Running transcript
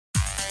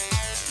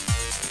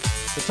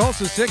The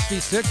Tulsa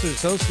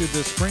 66ers hosted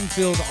the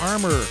Springfield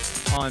Armor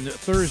on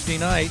Thursday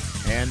night,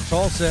 and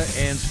Tulsa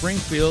and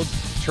Springfield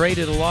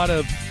traded a lot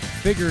of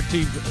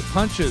figurative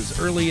punches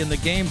early in the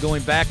game,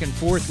 going back and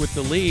forth with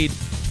the lead.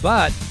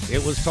 But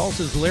it was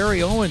Tulsa's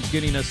Larry Owens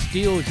getting a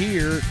steal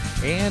here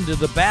and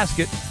the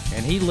basket,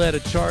 and he led a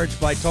charge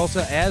by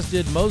Tulsa, as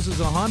did Moses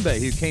Ahambe,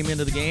 who came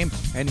into the game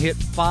and hit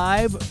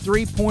 5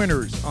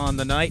 3-pointers on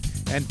the night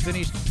and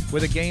finished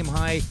with a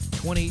game-high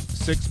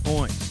 26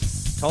 points.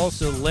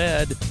 Tulsa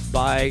led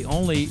by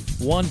only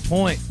 1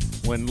 point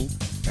when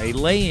a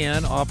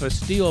lay-in off a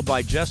steal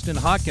by Justin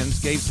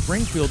Hawkins gave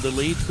Springfield the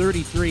lead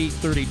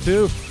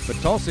 33-32, but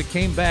Tulsa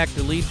came back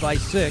to lead by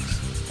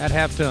 6 at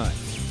halftime.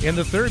 In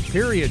the third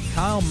period,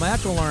 Kyle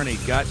McElharney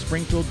got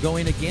Springfield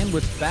going again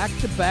with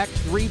back-to-back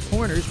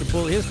 3-pointers to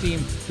pull his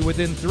team to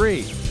within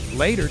 3.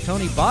 Later,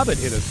 Tony Bobbitt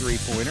hit a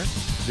 3-pointer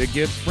to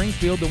give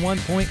Springfield the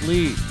 1-point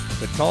lead.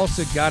 But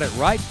Tulsa got it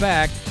right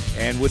back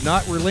and would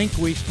not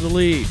relinquish the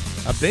lead.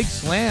 A big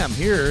slam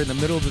here in the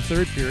middle of the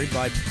third period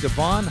by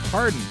Devon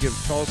Harden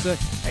gives Tulsa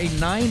a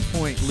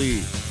 9-point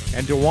lead.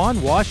 And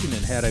DeJuan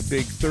Washington had a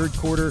big third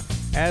quarter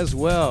as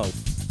well.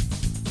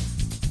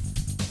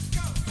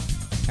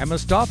 And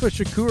Mustafa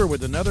Shakur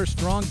with another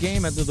strong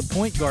game at the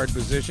point guard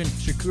position.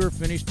 Shakur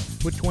finished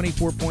with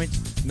 24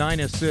 points,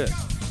 9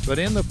 assists. But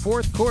in the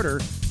fourth quarter,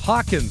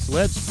 Hawkins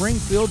led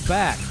Springfield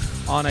back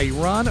on a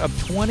run of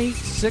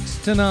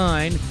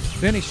 26-9,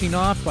 finishing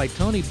off by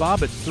Tony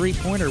Bobbitt's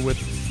 3-pointer with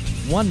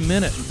 1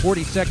 minute and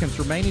 40 seconds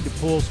remaining to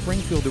pull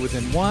Springfield to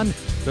within 1.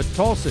 But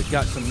Tulsa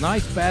got some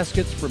nice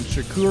baskets from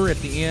Shakur at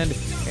the end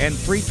and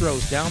free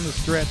throws down the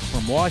stretch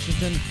from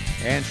Washington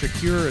and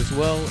Shakur as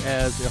well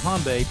as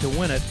Ahambe to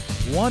win it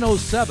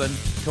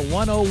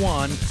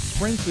 107-101.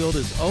 Springfield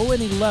is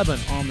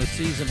 0-11 on the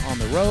season on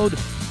the road,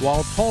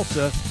 while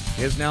Tulsa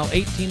is now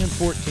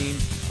 18-14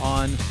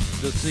 on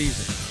the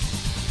season.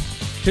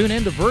 Tune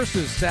in to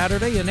Versus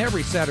Saturday and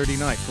every Saturday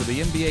night for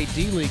the NBA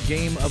D-League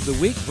Game of the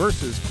Week.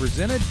 Versus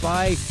presented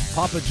by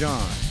Papa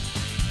John.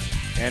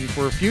 And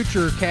for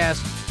future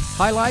cast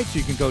highlights,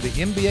 you can go to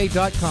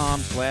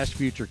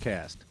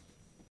nba.com/futurecast.